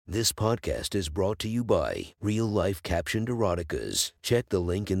This podcast is brought to you by Real Life Captioned Eroticas. Check the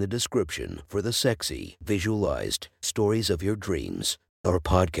link in the description for the sexy, visualized stories of your dreams. Our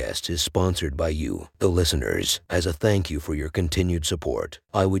podcast is sponsored by you, the listeners. As a thank you for your continued support,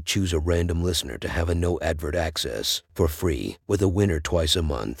 I would choose a random listener to have a no advert access for free with a winner twice a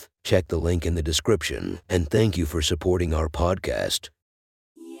month. Check the link in the description, and thank you for supporting our podcast.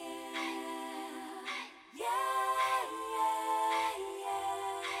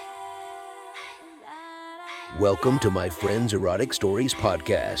 Welcome to my Friends Erotic Stories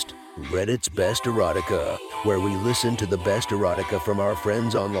podcast, Reddit's Best Erotica, where we listen to the best erotica from our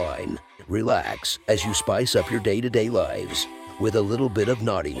friends online. Relax as you spice up your day-to-day lives with a little bit of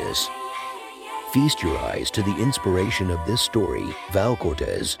naughtiness. Feast your eyes to the inspiration of this story, Val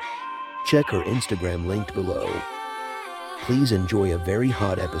Cortez. Check her Instagram linked below. Please enjoy a very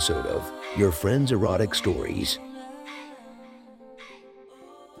hot episode of Your Friends Erotic Stories.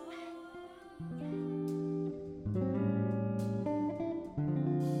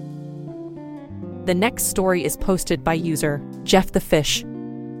 The next story is posted by user Jeff the Fish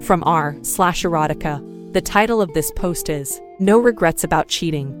from r/erotica. The title of this post is No Regrets About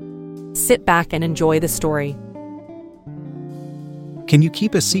Cheating. Sit back and enjoy the story. Can you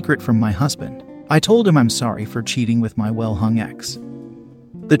keep a secret from my husband? I told him I'm sorry for cheating with my well-hung ex.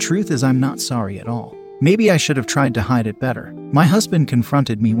 The truth is I'm not sorry at all. Maybe I should have tried to hide it better. My husband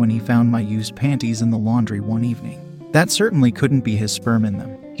confronted me when he found my used panties in the laundry one evening. That certainly couldn't be his sperm in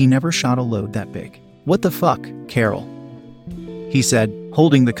them. He never shot a load that big. What the fuck, Carol? He said,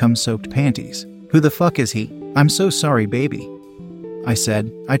 holding the cum-soaked panties. Who the fuck is he? I'm so sorry, baby. I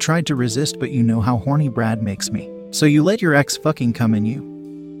said, I tried to resist, but you know how horny Brad makes me. So you let your ex fucking come in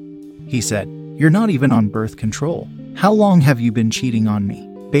you? He said, you're not even on birth control. How long have you been cheating on me?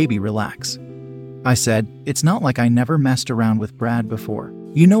 Baby, relax. I said, it's not like I never messed around with Brad before.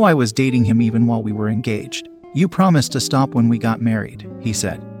 You know I was dating him even while we were engaged. You promised to stop when we got married, he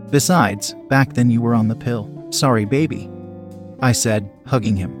said. Besides, back then you were on the pill. Sorry, baby. I said,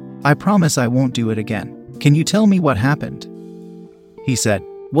 hugging him. I promise I won't do it again. Can you tell me what happened? He said,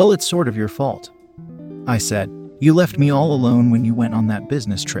 well, it's sort of your fault. I said, you left me all alone when you went on that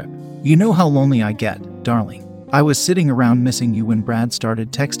business trip. You know how lonely I get, darling. I was sitting around missing you when Brad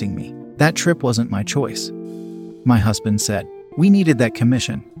started texting me. That trip wasn't my choice. My husband said, we needed that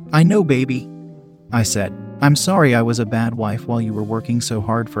commission. I know, baby. I said, I'm sorry I was a bad wife while you were working so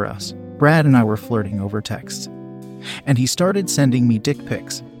hard for us. Brad and I were flirting over texts. And he started sending me dick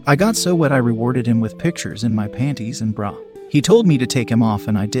pics. I got so wet I rewarded him with pictures in my panties and bra. He told me to take him off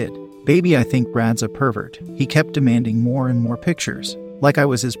and I did. Baby, I think Brad's a pervert. He kept demanding more and more pictures, like I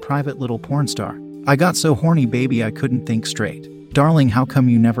was his private little porn star. I got so horny, baby, I couldn't think straight. Darling, how come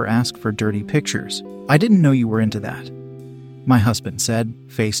you never asked for dirty pictures? I didn't know you were into that. My husband said,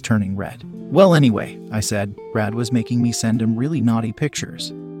 face turning red. Well, anyway, I said, Brad was making me send him really naughty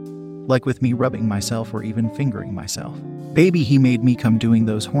pictures. Like with me rubbing myself or even fingering myself. Baby, he made me come doing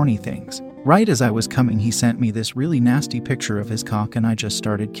those horny things. Right as I was coming, he sent me this really nasty picture of his cock and I just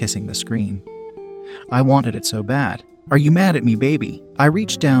started kissing the screen. I wanted it so bad. Are you mad at me, baby? I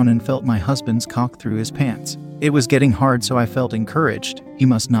reached down and felt my husband's cock through his pants. It was getting hard, so I felt encouraged. He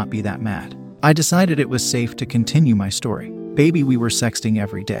must not be that mad. I decided it was safe to continue my story. Baby, we were sexting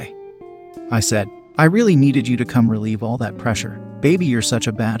every day. I said, I really needed you to come relieve all that pressure. Baby, you're such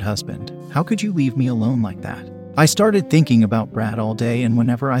a bad husband. How could you leave me alone like that? I started thinking about Brad all day, and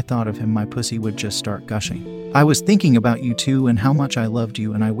whenever I thought of him, my pussy would just start gushing. I was thinking about you too and how much I loved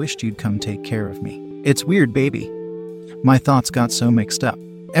you, and I wished you'd come take care of me. It's weird, baby. My thoughts got so mixed up.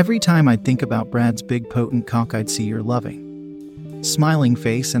 Every time I'd think about Brad's big potent cock, I'd see your loving, smiling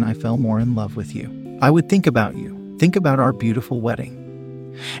face, and I fell more in love with you. I would think about you, think about our beautiful wedding.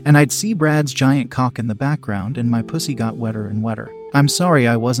 And I'd see Brad's giant cock in the background, and my pussy got wetter and wetter. I'm sorry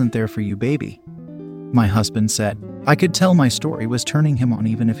I wasn't there for you, baby. My husband said. I could tell my story was turning him on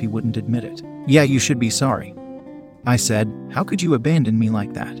even if he wouldn't admit it. Yeah, you should be sorry. I said, how could you abandon me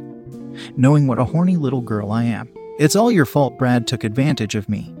like that? Knowing what a horny little girl I am. It's all your fault. Brad took advantage of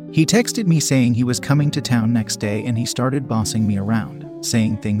me. He texted me saying he was coming to town next day, and he started bossing me around,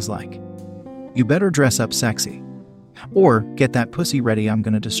 saying things like, you better dress up sexy. Or, get that pussy ready, I'm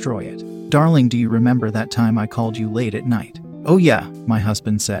gonna destroy it. Darling, do you remember that time I called you late at night? Oh yeah, my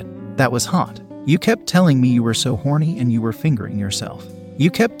husband said. That was hot. You kept telling me you were so horny and you were fingering yourself. You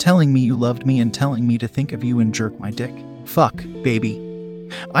kept telling me you loved me and telling me to think of you and jerk my dick. Fuck, baby.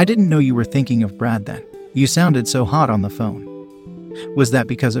 I didn't know you were thinking of Brad then. You sounded so hot on the phone. Was that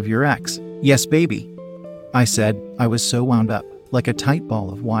because of your ex? Yes, baby. I said, I was so wound up, like a tight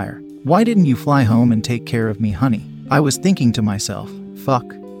ball of wire. Why didn't you fly home and take care of me, honey? I was thinking to myself, fuck.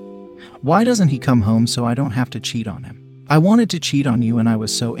 Why doesn't he come home so I don't have to cheat on him? I wanted to cheat on you and I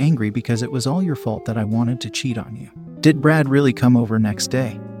was so angry because it was all your fault that I wanted to cheat on you. Did Brad really come over next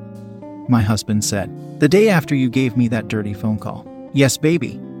day? My husband said, the day after you gave me that dirty phone call. Yes,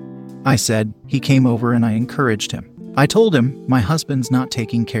 baby. I said. He came over and I encouraged him. I told him, my husband's not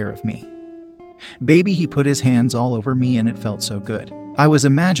taking care of me. Baby, he put his hands all over me and it felt so good. I was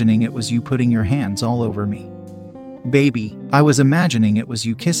imagining it was you putting your hands all over me. Baby, I was imagining it was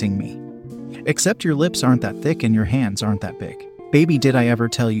you kissing me. Except your lips aren't that thick and your hands aren't that big. Baby, did I ever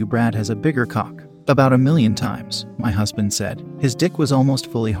tell you Brad has a bigger cock? About 1,000,000 times, my husband said. His dick was almost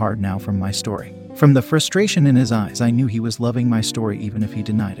fully hard now from my story. From the frustration in his eyes, I knew he was loving my story even if he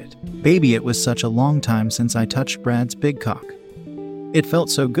denied it. Baby, it was such a long time since I touched Brad's big cock. It felt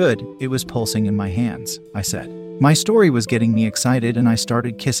so good, it was pulsing in my hands, I said. My story was getting me excited and I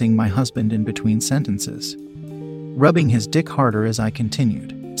started kissing my husband in between sentences, rubbing his dick harder as I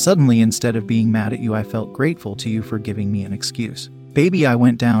continued. Suddenly, instead of being mad at you, I felt grateful to you for giving me an excuse. Baby, I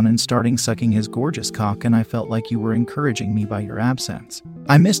went down and started sucking his gorgeous cock and I felt like you were encouraging me by your absence.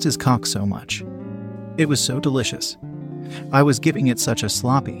 I missed his cock so much. It was so delicious. I was giving it such a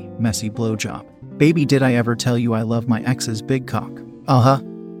sloppy, messy blowjob. Baby, did I ever tell you I love my ex's big cock? Uh-huh.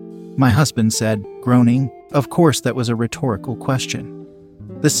 My husband said, groaning. Of course, that was a rhetorical question.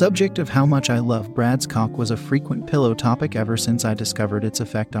 The subject of how much I love Brad's cock was a frequent pillow topic ever since I discovered its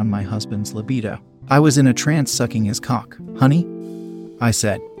effect on my husband's libido. I was in a trance sucking his cock. Honey? I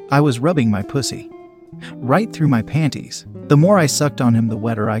said. I was rubbing my pussy right through my panties. The more I sucked on him, the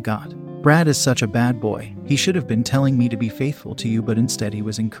wetter I got. Brad is such a bad boy. He should have been telling me to be faithful to you, but instead he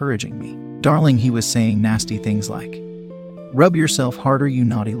was encouraging me. Darling, he was saying nasty things like, rub yourself harder, you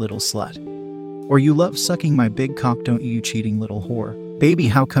naughty little slut. Or you love sucking my big cock, don't you cheating little whore. Baby,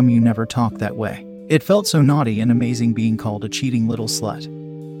 how come you never talk that way? It felt so naughty and amazing being called a cheating little slut.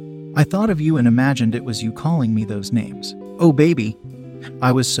 I thought of you and imagined it was you calling me those names. Oh baby,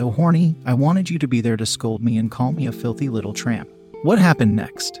 I was so horny. I wanted you to be there to scold me and call me a filthy little tramp. What happened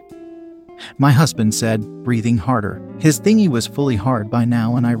next? My husband said, breathing harder. His thingy was fully hard by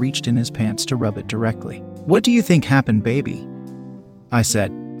now and I reached in his pants to rub it directly. What do you think happened, baby? I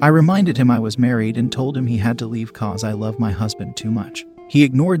said. I reminded him I was married and told him he had to leave cause I love my husband too much. He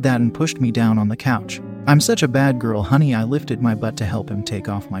ignored that and pushed me down on the couch. I'm such a bad girl, honey. I lifted my butt to help him take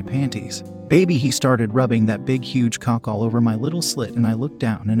off my panties. Baby, he started rubbing that big huge cock all over my little slit and I looked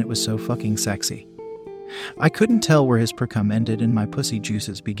down and it was so fucking sexy. I couldn't tell where his precum ended and my pussy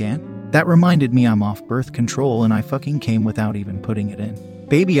juices began. That reminded me I'm off birth control and I fucking came without even putting it in.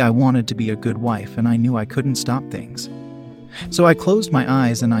 Baby, I wanted to be a good wife and I knew I couldn't stop things. So I closed my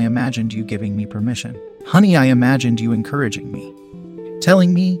eyes and I imagined you giving me permission. Honey, I imagined you encouraging me,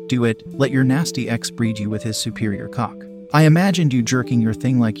 telling me, do it, let your nasty ex breed you with his superior cock. I imagined you jerking your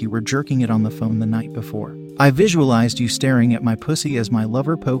thing like you were jerking it on the phone the night before. I visualized you staring at my pussy as my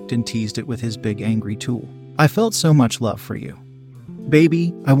lover poked and teased it with his big angry tool. I felt so much love for you.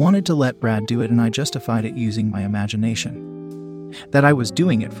 Baby, I wanted to let Brad do it and I justified it using my imagination. That I was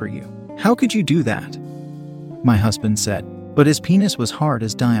doing it for you. How could you do that? My husband said. But his penis was hard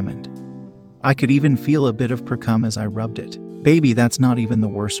as diamond. I could even feel a bit of precum as I rubbed it. Baby, that's not even the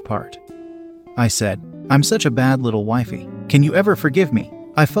worst part. I said. I'm such a bad little wifey. Can you ever forgive me?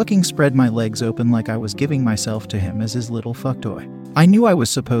 I fucking spread my legs open like I was giving myself to him as his little fuck toy. I knew I was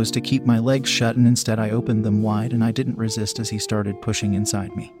supposed to keep my legs shut and instead I opened them wide and I didn't resist as he started pushing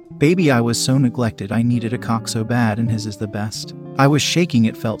inside me. Baby, I was so neglected. I needed a cock so bad and his is the best. I was shaking,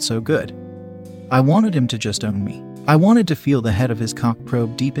 it felt so good. I wanted him to just own me. I wanted to feel the head of his cock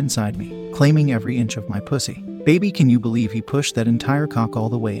probe deep inside me, claiming every inch of my pussy. Baby, can you believe he pushed that entire cock all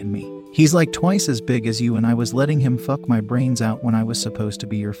the way in me? He's like twice as big as you and I was letting him fuck my brains out when I was supposed to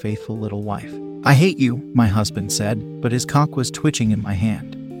be your faithful little wife. I hate you, my husband said, but his cock was twitching in my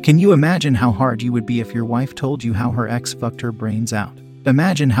hand. Can you imagine how hard you would be if your wife told you how her ex fucked her brains out?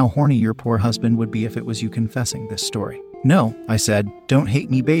 Imagine how horny your poor husband would be if it was you confessing this story. No, I said, don't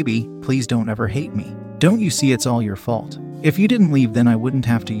hate me, baby. Please don't ever hate me. Don't you see it's all your fault? If you didn't leave, then I wouldn't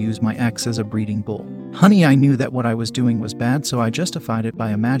have to use my ex as a breeding bull. Honey, I knew that what I was doing was bad, so I justified it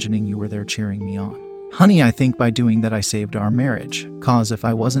by imagining you were there cheering me on. Honey, I think by doing that I saved our marriage, cause if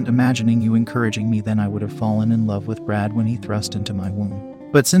I wasn't imagining you encouraging me, then I would have fallen in love with Brad when he thrust into my womb.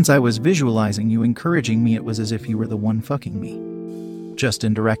 But since I was visualizing you encouraging me, it was as if you were the one fucking me. Just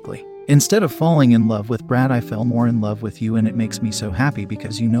indirectly. Instead of falling in love with Brad, I fell more in love with you, and it makes me so happy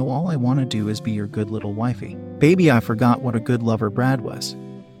because you know all I want to do is be your good little wifey. Baby, I forgot what a good lover Brad was.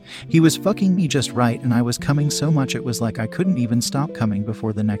 He was fucking me just right and I was coming so much it was like I couldn't even stop coming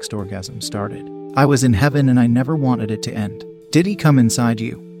before the next orgasm started. I was in heaven and I never wanted it to end. Did he come inside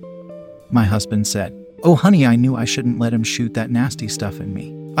you? my husband said. Oh honey, I knew I shouldn't let him shoot that nasty stuff in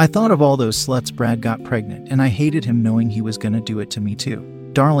me. I thought of all those sluts Brad got pregnant, and I hated him knowing he was gonna do it to me too.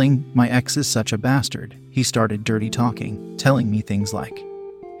 Darling, my ex is such a bastard. He started dirty talking, telling me things like,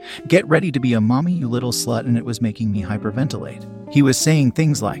 get ready to be a mommy, you little slut, and it was making me hyperventilate. He was saying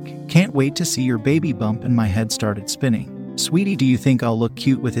things like, can't wait to see your baby bump, and my head started spinning. Sweetie, do you think I'll look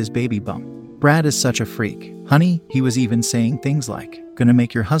cute with his baby bump? Brad is such a freak. Honey, he was even saying things like, gonna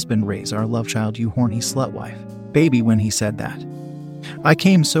make your husband raise our love child, you horny slut wife. Baby, when he said that, I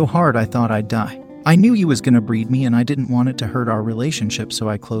came so hard I thought I'd die. I knew he was gonna breed me and I didn't want it to hurt our relationship, so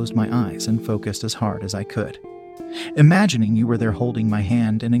I closed my eyes and focused as hard as I could, imagining you were there holding my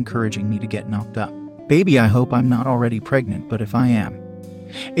hand and encouraging me to get knocked up. Baby, I hope I'm not already pregnant, but if I am,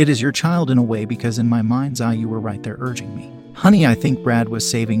 it is your child in a way, because in my mind's eye you were right there urging me. Honey, I think Brad was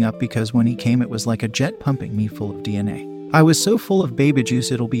saving up, because when he came it was like a jet pumping me full of DNA. I was so full of baby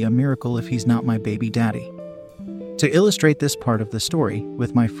juice, it'll be a miracle if he's not my baby daddy. To illustrate this part of the story,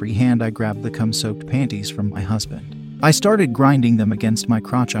 with my free hand I grabbed the cum-soaked panties from my husband. I started grinding them against my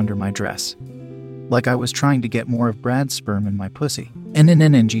crotch under my dress, like I was trying to get more of Brad's sperm in my pussy.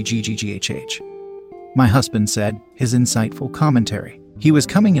 NNNNGGGGHH. My husband said, his insightful commentary. He was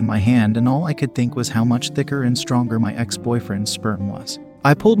coming in my hand, and all I could think was how much thicker and stronger my ex-boyfriend's sperm was.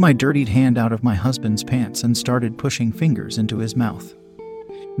 I pulled my dirtied hand out of my husband's pants and started pushing fingers into his mouth,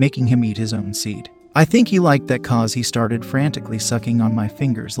 making him eat his own seed. I think he liked that, cause he started frantically sucking on my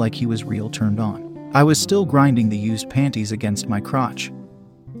fingers like he was real turned on. I was still grinding the used panties against my crotch,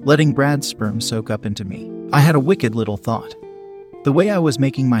 letting Brad's sperm soak up into me. I had a wicked little thought. The way I was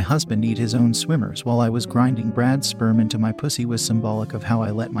making my husband eat his own swimmers while I was grinding Brad's sperm into my pussy was symbolic of how I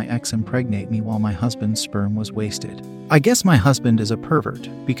let my ex impregnate me while my husband's sperm was wasted. I guess my husband is a pervert,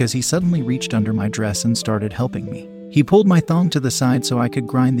 because he suddenly reached under my dress and started helping me. He pulled my thong to the side so I could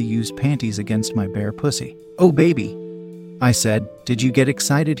grind the used panties against my bare pussy. Oh baby, I said, did you get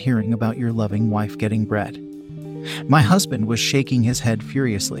excited hearing about your loving wife getting bread? My husband was shaking his head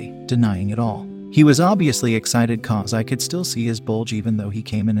furiously, denying it all. He was obviously excited, cause I could still see his bulge even though he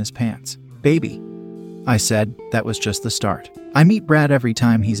came in his pants. Baby, I said, that was just the start. I meet Brad every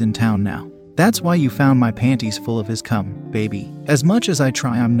time he's in town now. That's why you found my panties full of his cum, baby. As much as I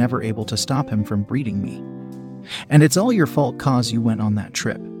try, I'm never able to stop him from breeding me. And it's all your fault, cause you went on that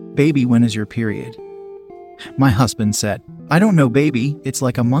trip. Baby, when is your period? My husband said, I don't know baby, it's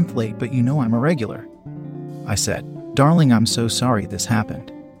like a month late, but you know I'm a regular. I said, darling, I'm so sorry this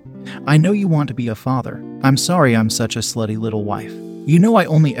happened. I know you want to be a father. I'm sorry I'm such a slutty little wife. You know I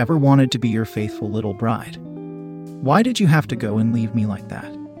only ever wanted to be your faithful little bride. Why did you have to go and leave me like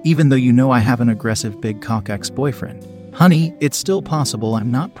that? Even though you know I have an aggressive big cock ex-boyfriend. Honey, it's still possible I'm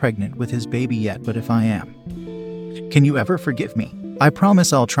not pregnant with his baby yet, but if I am, can you ever forgive me? I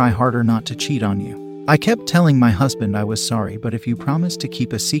promise I'll try harder not to cheat on you. I kept telling my husband I was sorry, but if you promise to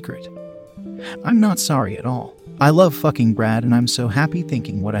keep a secret, I'm not sorry at all. I love fucking Brad, and I'm so happy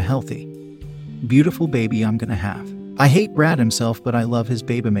thinking what a healthy, beautiful baby I'm gonna have. I hate Brad himself, but I love his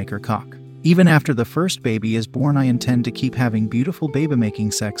baby-maker cock. Even after the first baby is born, I intend to keep having beautiful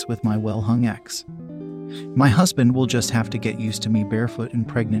baby-making sex with my well-hung ex. My husband will just have to get used to me barefoot and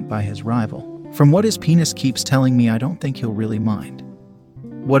pregnant by his rival. From what his penis keeps telling me, I don't think he'll really mind.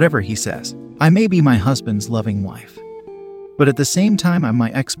 Whatever he says, I may be my husband's loving wife, but at the same time I'm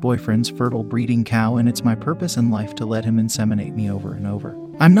my ex-boyfriend's fertile breeding cow, and it's my purpose in life to let him inseminate me over and over.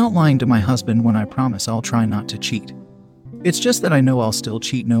 I'm not lying to my husband when I promise I'll try not to cheat. It's just that I know I'll still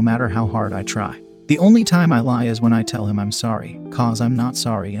cheat no matter how hard I try. The only time I lie is when I tell him I'm sorry, cause I'm not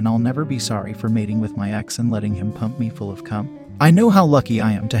sorry, and I'll never be sorry for mating with my ex and letting him pump me full of cum. I know how lucky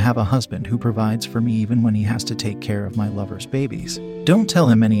I am to have a husband who provides for me even when he has to take care of my lover's babies. Don't tell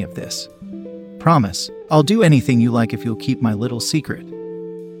him any of this. Promise, I'll do anything you like if you'll keep my little secret.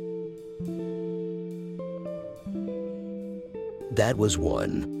 That was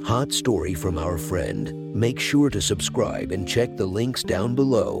one hot story from our friend. Make sure to subscribe and check the links down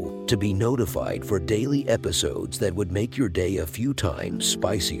below to be notified for daily episodes that would make your day a few times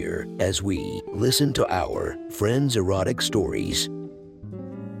spicier as we listen to our friends' erotic stories.